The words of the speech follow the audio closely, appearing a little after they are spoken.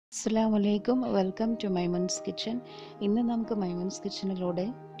Assalamualaikum, welcome to Mymoonz Kitchen. ഇന്ന് നമുക്ക് Mymoonz കിച്ചണിലൂടെ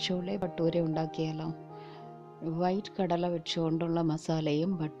ചോളെ bhatura ഉണ്ടാക്കിയാലോ. വൈറ്റ് കടല വെച്ചുകൊണ്ടുള്ള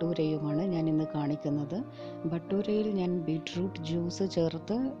മസാലയും ഭട്ടൂരയുമാണ് ഞാൻ ഇന്ന് കാണിക്കുന്നത്. ഭട്ടൂരയിൽ ഞാൻ ബീട്രൂട്ട് ജ്യൂസ്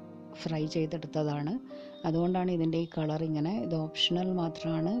ചേർത്ത് ഫ്രൈ ചെയ്തെടുത്തതാണ്. അതുകൊണ്ടാണ് ഇതിൻ്റെ ഈ കളർ ഇങ്ങനെ. ഇത് ഓപ്ഷണൽ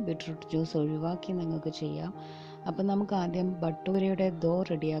മാത്രമാണ്. ബീട്രൂട്ട് ജ്യൂസ് ഒഴിവാക്കി നിങ്ങൾക്ക് ചെയ്യാം. അപ്പം നമുക്ക് ആദ്യം ഭട്ടൂരയുടെ ദോ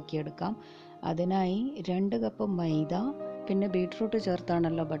റെഡിയാക്കിയെടുക്കാം. അതിനായി 2 കപ്പ് മൈദ, പിന്നെ ബീട്രൂട്ട്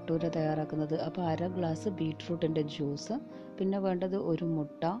ചേർത്താണല്ലോ ഭട്ടൂര തയ്യാറാക്കുന്നത്. അപ്പോൾ 1/2 ഗ്ലാസ് ബീട്രൂട്ടിൻ്റെ ജ്യൂസ്, പിന്നെ വേണ്ടത് 1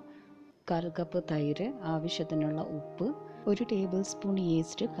 മുട്ട, 1/4 കപ്പ് തൈര്, ആവശ്യത്തിനുള്ള ഉപ്പ്, 1 ടേബിൾ സ്പൂൺ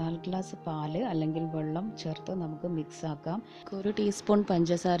ഈസ്റ്റ്, 1/4 ഗ്ലാസ് പാല് അല്ലെങ്കിൽ വെള്ളം ചേർത്ത് നമുക്ക് മിക്സ് ആക്കാം. 1 ടീസ്പൂൺ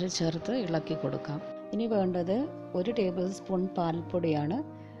പഞ്ചസാര ചേർത്ത് ഇളക്കി കൊടുക്കാം. ഇനി വേണ്ടത് 1 ടേബിൾ സ്പൂൺ പാൽപ്പൊടിയാണ്.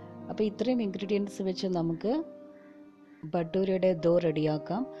 അപ്പോൾ ഇത്രയും ഇൻഗ്രീഡിയൻസ് വെച്ച് നമുക്ക് ഭട്ടൂരയുടെ ദോ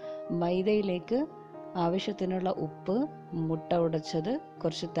റെഡിയാക്കാം. മൈദയിലേക്ക് ആവശ്യത്തിനുള്ള ഉപ്പ്, മുട്ട ഉടച്ചത്,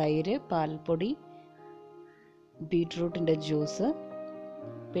 കുറച്ച് തൈര്, പാൽപ്പൊടി, ബീട്രൂട്ടിൻ്റെ ജ്യൂസ്,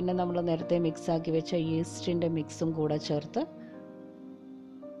 പിന്നെ നമ്മൾ നേരത്തെ മിക്സാക്കി വെച്ച ഈസ്റ്റിൻ്റെ മിക്സും കൂടെ ചേർത്ത്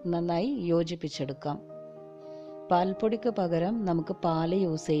നന്നായി യോജിപ്പിച്ചെടുക്കാം. പാൽപ്പൊടിക്ക് പകരം നമുക്ക് പാല്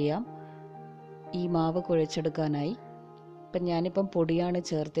യൂസ് ചെയ്യാം ഈ മാവ് കുഴച്ചെടുക്കാനായി. ഇപ്പം ഞാനിപ്പം പൊടിയാണ്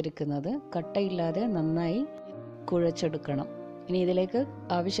ചേർത്തിരിക്കുന്നത്. കട്ടയില്ലാതെ നന്നായി കുഴച്ചെടുക്കണം. ഇനി ഇതിലേക്ക്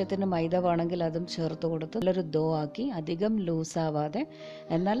ആവശ്യത്തിന് മൈദ വേണമെങ്കിൽ അതും ചേർത്ത് കൊടുത്ത് നല്ലൊരു ദോ ആക്കി, അധികം ലൂസാവാതെ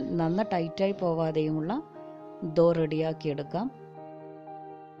എന്നാൽ നന്ന ടൈറ്റായി പോവാതെയുമുള്ള ദോ റെഡിയാക്കിയെടുക്കാം.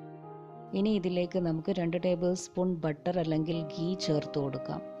 ഇനി ഇതിലേക്ക് നമുക്ക് 2 ടേബിൾ സ്പൂൺ ബട്ടർ അല്ലെങ്കിൽ ഗീ ചേർത്ത്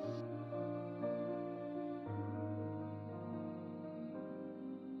കൊടുക്കാം.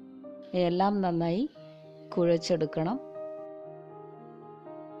 എല്ലാം നന്നായി കുഴച്ചെടുക്കണം.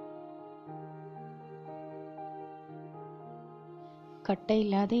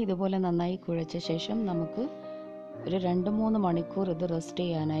 കട്ടയില്ലാതെ ഇതുപോലെ നന്നായി കുഴച്ച ശേഷം നമുക്ക് ഒരു 2-3 മണിക്കൂർ ഇത് റെസ്റ്റ്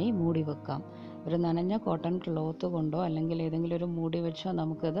ചെയ്യാനായി മൂടി വെക്കാം. ഒരു നനഞ്ഞ കോട്ടൺ ക്ലോത്ത് കൊണ്ടോ അല്ലെങ്കിൽ ഏതെങ്കിലും ഒരു മൂടി വെച്ചോ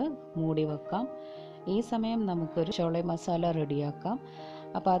നമുക്കിത് മൂടി വെക്കാം. ഈ സമയം നമുക്കൊരു ചോളെ മസാല റെഡിയാക്കാം.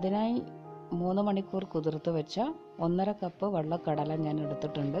 അപ്പോൾ അതിനായി 3 മണിക്കൂർ കുതിർത്ത് വെച്ച 1.5 കപ്പ് വെള്ളക്കടല ഞാൻ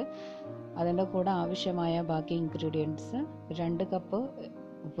എടുത്തിട്ടുണ്ട്. അതിൻ്റെ കൂടെ ആവശ്യമായ ബാക്കി ഇൻഗ്രീഡിയൻസ് 2 കപ്പ്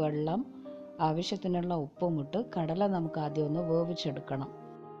വെള്ളം, ആവശ്യത്തിനുള്ള ഉപ്പും ഇട്ട് കടല നമുക്ക് ആദ്യം ഒന്ന് വേവിച്ചെടുക്കണം.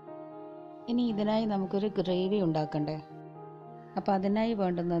 ഇനി ഇതിനായി നമുക്കൊരു ഗ്രേവി ഉണ്ടാക്കണ്ടേ. അപ്പോൾ അതിനായി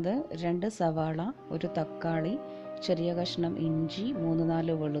വേണ്ടുന്നത് 2 സവാള, 1 തക്കാളി, ചെറിയ കഷ്ണം ഇഞ്ചി,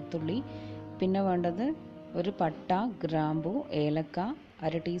 3-4 വെളുത്തുള്ളി, പിന്നെ വേണ്ടത് ഒരു പട്ട, ഗ്രാമ്പു, ഏലക്ക,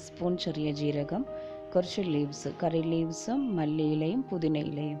 1/2 ടീസ്പൂൺ ചെറിയ ജീരകം, കുറച്ച് ലീവ്സ്, കറി ലീവ്സും മല്ലിയിലയും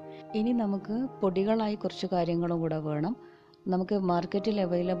പുതിനയിലയും. ഇനി നമുക്ക് പൊടികളായി കുറച്ച് കാര്യങ്ങളും കൂടെ വേണം. നമുക്ക് മാർക്കറ്റിൽ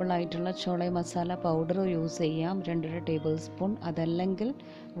അവൈലബിൾ ആയിട്ടുള്ള ചോളെ മസാല പൗഡർ യൂസ് ചെയ്യാം, 2 ടേബിൾ സ്പൂൺ. അതല്ലെങ്കിൽ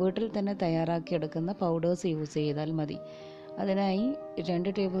വീട്ടിൽ തന്നെ തയ്യാറാക്കിയെടുക്കുന്ന പൗഡേഴ്സ് യൂസ് ചെയ്താൽ മതി. അതിനായി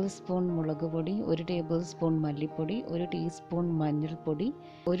 2 ടേബിൾ സ്പൂൺ മുളക് പൊടി, 1 ടേബിൾ സ്പൂൺ മല്ലിപ്പൊടി, 1 ടീസ്പൂൺ മഞ്ഞൾപ്പൊടി,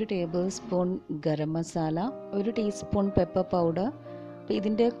 1 table spoon garam masala, 1 teaspoon pepper powder.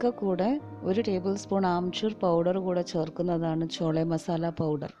 ഇതിൻ്റെയൊക്കെ കൂടെ 1 ടേബിൾ സ്പൂൺ ആംചൂർ പൗഡർ കൂടെ ചേർക്കുന്നതാണ് ചോളെ മസാല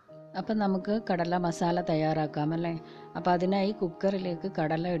പൗഡർ. അപ്പം നമുക്ക് കടല മസാല തയ്യാറാക്കാം അല്ലേ. അപ്പോൾ അതിനായി കുക്കറിലേക്ക്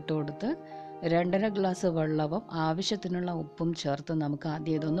കടല ഇട്ട് കൊടുത്ത് 2.5 ഗ്ലാസ് വെള്ളവും ആവശ്യത്തിനുള്ള ഉപ്പും ചേർത്ത് നമുക്ക്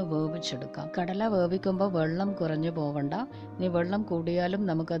ആദ്യം ഇതൊന്ന് വേവിച്ചെടുക്കാം. കടല വേവിക്കുമ്പോൾ വെള്ളം കുറഞ്ഞു പോവണ്ട. ഇനി വെള്ളം കൂടിയാലും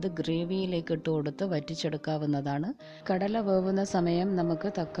നമുക്കത് ഗ്രേവിയിലേക്ക് ഇട്ട് കൊടുത്ത് വറ്റിച്ചെടുക്കാവുന്നതാണ്. കടല വേവുന്ന സമയം നമുക്ക്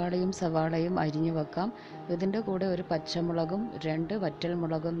തക്കാളിയും സവാളയും അരിഞ്ഞു വെക്കാം. ഇതിൻ്റെ കൂടെ ഒരു പച്ചമുളകും 2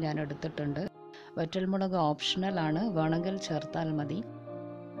 വറ്റൽമുളകും ഞാൻ എടുത്തിട്ടുണ്ട്. വറ്റൽമുളക് ഓപ്ഷണലാണ്, വേണമെങ്കിൽ ചേർത്താൽ മതി.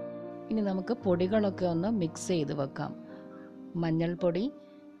 ഇനി നമുക്ക് പൊടികളൊക്കെ ഒന്ന് മിക്സ് ചെയ്ത് വെക്കാം. മഞ്ഞൾപ്പൊടി,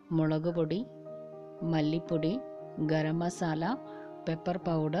 മുളക് പൊടി, മല്ലിപ്പൊടി, garam masala, pepper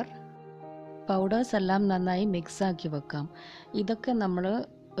powder, powders എല്ലാം നന്നായി മിക്സാക്കി വെക്കാം. ഇതൊക്കെ നമ്മൾ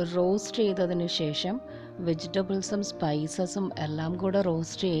റോസ്റ്റ് ചെയ്തതിന് ശേഷം വെജിറ്റബിൾസും സ്പൈസസും എല്ലാം കൂടെ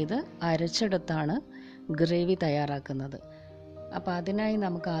റോസ്റ്റ് ചെയ്ത് അരച്ചെടുത്താണ് ഗ്രേവി തയ്യാറാക്കുന്നത്. അപ്പോൾ അതിനായി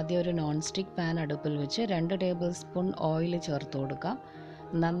നമുക്ക് ആദ്യം ഒരു നോൺ സ്റ്റിക്ക് പാൻ അടുപ്പിൽ വെച്ച് 2 ടേബിൾ സ്പൂൺ ഓയിൽ ചേർത്ത് കൊടുക്കാം.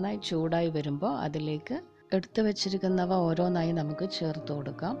 നന്നായി ചൂടായി വരുമ്പോൾ അതിലേക്ക് എടുത്തു വച്ചിരിക്കുന്നവ ഓരോന്നായി നമുക്ക് ചേർത്ത്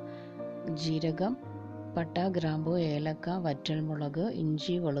കൊടുക്കാം. ജീരകം, പട്ട, ഗ്രാമ്പു, ഏലക്ക, വറ്റൽമുളക്,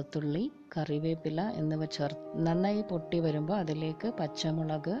 ഇഞ്ചി, വെളുത്തുള്ളി, കറിവേപ്പില എന്നിവ ചേർത്ത് നന്നായി പൊട്ടി വരുമ്പോൾ അതിലേക്ക്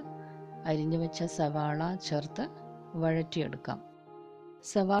പച്ചമുളക്, അരിഞ്ഞു വെച്ച സവാള ചേർത്ത് വഴറ്റിയെടുക്കാം.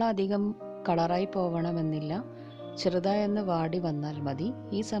 സവാള അധികം കളറായി പോവണമെന്നില്ല, ചെറുതായൊന്ന് വാടി വന്നാൽ മതി.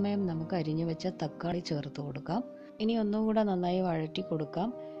 ഈ സമയം നമുക്ക് അരിഞ്ഞു വെച്ച തക്കാളി ചേർത്ത് കൊടുക്കാം. ഇനി ഒന്നുകൂടെ നന്നായി വഴറ്റി കൊടുക്കാം.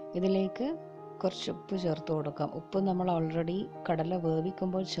 ഇതിലേക്ക് കുറച്ച് ഉപ്പ് ചേർത്ത് കൊടുക്കാം. ഉപ്പ് നമ്മൾ ഓൾറെഡി കടല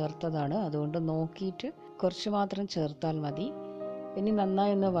വേവിക്കുമ്പോൾ ചേർത്തതാണ്, അതുകൊണ്ട് നോക്കിയിട്ട് കുറച്ച് മാത്രം ചേർത്താൽ മതി. ഇനി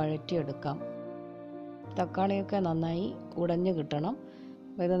നന്നായി ഒന്ന് വഴറ്റിയെടുക്കാം. തക്കാളിയൊക്കെ നന്നായി ഉടഞ്ഞു കിട്ടണം.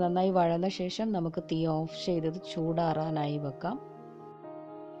 ഇത് നന്നായി വഴന്ന ശേഷം നമുക്ക് തീ ഓഫ് ചെയ്തത് ചൂടാറാനായി വെക്കാം.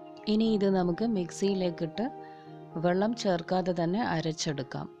 ഇനി ഇത് നമുക്ക് മിക്സിയിലേക്കിട്ട് വെള്ളം ചേർക്കാതെ തന്നെ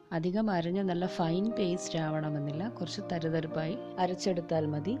അരച്ചെടുക്കാം. അധികം അരഞ്ഞ് നല്ല ഫൈൻ പേസ്റ്റ് ആവണമെന്നില്ല, കുറച്ച് തരിതരിപ്പായി അരച്ചെടുത്താൽ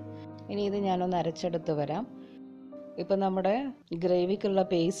മതി. ഇനി ഇത് ഞാനൊന്ന് അരച്ചെടുത്ത് വരാം. ഇപ്പം നമ്മുടെ ഗ്രേവിക്കുള്ള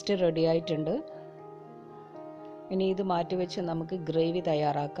പേസ്റ്റ് റെഡി ആയിട്ടുണ്ട്. ഇനി ഇത് മാറ്റി വെച്ച് നമുക്ക് ഗ്രേവി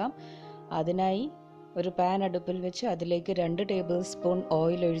തയ്യാറാക്കാം. അതിനായി ഒരു പാൻ അടുപ്പിൽ വെച്ച് അതിലേക്ക് 2 ടേബിൾ സ്പൂൺ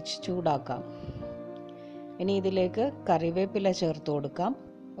ഓയിൽ ഒഴിച്ച് ചൂടാക്കാം. ഇനി ഇതിലേക്ക് കറിവേപ്പില ചേർത്ത് കൊടുക്കാം.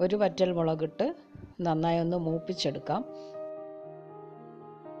 ഒരു വറ്റൽ മുളകിട്ട് നന്നായി ഒന്ന് മൂപ്പിച്ചെടുക്കാം.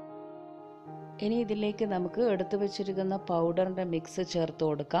 ഇനി ഇതിലേക്ക് നമുക്ക് എടുത്തു വെച്ചിരിക്കുന്ന പൗഡറിൻ്റെ മിക്സ് ചേർത്ത്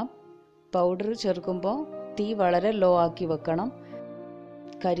കൊടുക്കാം. പൗഡർ ചേർക്കുമ്പോൾ തീ വളരെ ലോ ആക്കി വെക്കണം.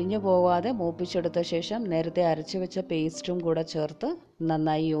 കരിഞ്ഞു പോവാതെ മൂപ്പിച്ചെടുത്ത ശേഷം നേരത്തെ അരച്ചു വെച്ച പേസ്റ്റും കൂടെ ചേർത്ത്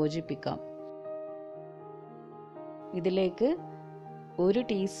നന്നായി യോജിപ്പിക്കാം. ഇതിലേക്ക് 1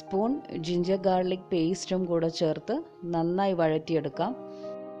 ടീസ്പൂൺ ജിഞ്ചർ ഗാർലിക് പേസ്റ്റും കൂടെ ചേർത്ത് നന്നായി വഴറ്റിയെടുക്കാം.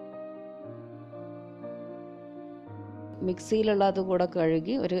 മിക്സിയിലുള്ളത് കൂടെ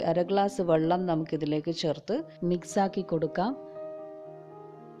കഴുകി ഒരു 1/2 ഗ്ലാസ് വെള്ളം നമുക്കിതിലേക്ക് ചേർത്ത് മിക്സാക്കി കൊടുക്കാം.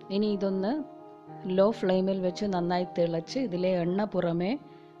 ഇനി ഇതൊന്ന് ലോ ഫ്ലെയിമിൽ വെച്ച് നന്നായി തിളച്ച് ഇതിലെ എണ്ണ പുറമേ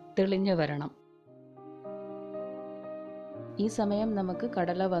തെളിഞ്ഞു വരണം. ഈ സമയം നമുക്ക്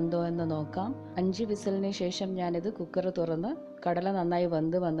കടല വെന്തോ എന്ന് നോക്കാം. 5 വിസിലിന് ശേഷം ഞാനിത് കുക്കർ തുറന്ന് കടല നന്നായി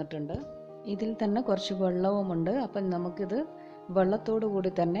വെന്ത് വന്നിട്ടുണ്ട്. ഇതിൽ തന്നെ കുറച്ച് വെള്ളവുമുണ്ട്. അപ്പം നമുക്കിത് വെള്ളത്തോടു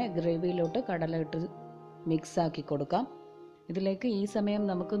കൂടി തന്നെ ഗ്രേവിയിലോട്ട് കടല ഇട്ട് മിക്സാക്കി കൊടുക്കാം. ഇതിലേക്ക് ഈ സമയം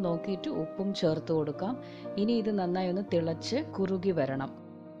നമുക്ക് നോക്കിയിട്ട് ഉപ്പും ചേർത്ത് കൊടുക്കാം. ഇനി ഇത് നന്നായി ഒന്ന് തിളച്ച് കുറുകി വരണം.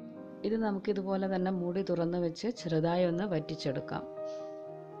 ഇത് നമുക്കിതുപോലെ തന്നെ മൂടി തുറന്ന് വെച്ച് ചെറുതായി ഒന്ന് വറ്റിച്ചെടുക്കാം.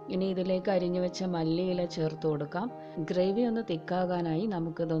 ഇനി ഇതിലേക്ക് അരിഞ്ഞു വെച്ച മല്ലിയില ചേർത്ത് കൊടുക്കാം. ഗ്രേവി ഒന്ന് തിക്കാകാനായി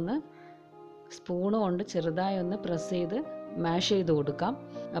നമുക്കിതൊന്ന് സ്പൂണ് കൊണ്ട് ചെറുതായി ഒന്ന് പ്രസ് ചെയ്ത് മാഷ് ചെയ്ത് കൊടുക്കാം.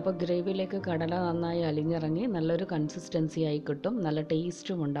 അപ്പോൾ ഗ്രേവിയിലേക്ക് കടല നന്നായി അലിഞ്ഞിറങ്ങി നല്ലൊരു കൺസിസ്റ്റൻസി ആയി കിട്ടും. നല്ല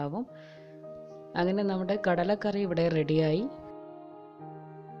ടേസ്റ്റും ഉണ്ടാവും. അങ്ങനെ നമ്മുടെ കടലക്കറി ഇവിടെ റെഡിയായി.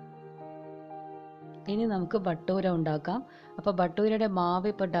 ഇനി നമുക്ക് ഭട്ടൂര ഉണ്ടാക്കാം. അപ്പോൾ ഭട്ടൂരയുടെ മാവ്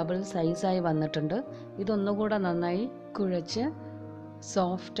ഇപ്പോൾ ഡബിൾ സൈസായി വന്നിട്ടുണ്ട്. ഇതൊന്നുകൂടെ നന്നായി കുഴച്ച്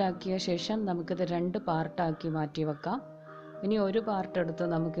സോഫ്റ്റ് ആക്കിയ ശേഷം നമുക്കിത് 2 പാർട്ടാക്കി മാറ്റി വെക്കാം. ഇനി ഒരു പാർട്ട് എടുത്ത്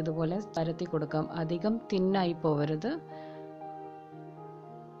നമുക്കിതുപോലെ പരത്തി കൊടുക്കാം. അധികം തിന്നായി പോവരുത്.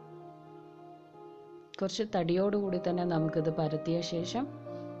 കുറച്ച് തടിയോടുകൂടി തന്നെ നമുക്കിത് പരത്തിയ ശേഷം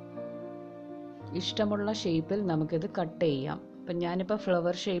ഇഷ്ടമുള്ള ഷേപ്പിൽ നമുക്കിത് കട്ട് ചെയ്യാം. അപ്പം ഞാനിപ്പോൾ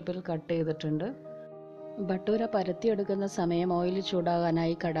ഫ്ലവർ ഷേപ്പിൽ കട്ട് ചെയ്തിട്ടുണ്ട്. ഭട്ടൂര പരത്തിയെടുക്കുന്ന സമയം ഓയിൽ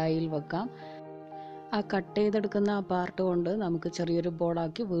ചൂടാകാനായി കടായിൽ വെക്കാം. ആ കട്ട് ചെയ്തെടുക്കുന്ന ആ പാർട്ട് കൊണ്ട് നമുക്ക് ചെറിയൊരു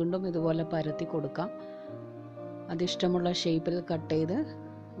ബോളാക്കി വീണ്ടും ഇതുപോലെ പരത്തി കൊടുക്കാം. അതിഷ്ടമുള്ള ഷേപ്പിൽ കട്ട് ചെയ്ത്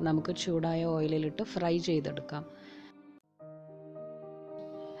നമുക്ക് ചൂടായ ഓയിലിലിട്ട് ഫ്രൈ ചെയ്തെടുക്കാം.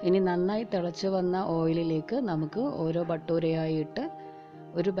 ഇനി നന്നായി തിളച്ച് വന്ന ഓയിലിലേക്ക് നമുക്ക് ഓരോ ഭട്ടൂരയായി ഇട്ട്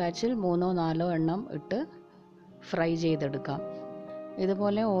ഒരു ബാച്ചിൽ 3-4 എണ്ണം ഇട്ട് ഫ്രൈ ചെയ്തെടുക്കാം.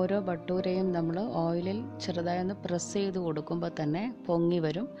 ഇതുപോലെ ഓരോ ഭട്ടൂരയും നമ്മൾ ഓയിലിൽ ചെറുതായി ഒന്ന് പ്രസ് ചെയ്ത് കൊടുക്കുമ്പോൾ തന്നെ പൊങ്ങി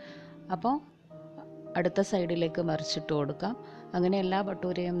വരും. അപ്പോൾ അടുത്ത സൈഡിലേക്ക് മറിച്ചിട്ട് കൊടുക്കാം. അങ്ങനെ എല്ലാ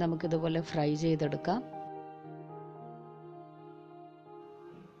ഭട്ടൂരയും നമുക്കിതുപോലെ ഫ്രൈ ചെയ്തെടുക്കാം.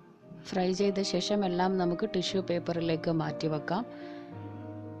 ഫ്രൈ ചെയ്ത ശേഷം എല്ലാം നമുക്ക് ടിഷ്യൂ പേപ്പറിലേക്ക് മാറ്റി വെക്കാം.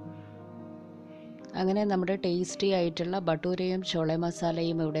 അങ്ങനെ നമ്മുടെ ടേസ്റ്റി ആയിട്ടുള്ള ഭട്ടൂരയും ചോളെ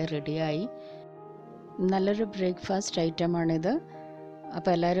മസാലയും ഇവിടെ റെഡിയായി. നല്ലൊരു ബ്രേക്ക്ഫാസ്റ്റ് ഐറ്റമാണിത്.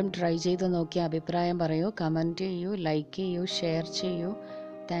 അപ്പോൾ എല്ലാവരും ട്രൈ ചെയ്ത് നോക്കി അഭിപ്രായം പറയൂ, കമൻറ്റ് ചെയ്യൂ, ലൈക്ക് ചെയ്യൂ, ഷെയർ ചെയ്യൂ.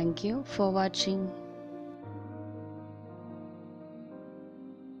 Thank you for watching.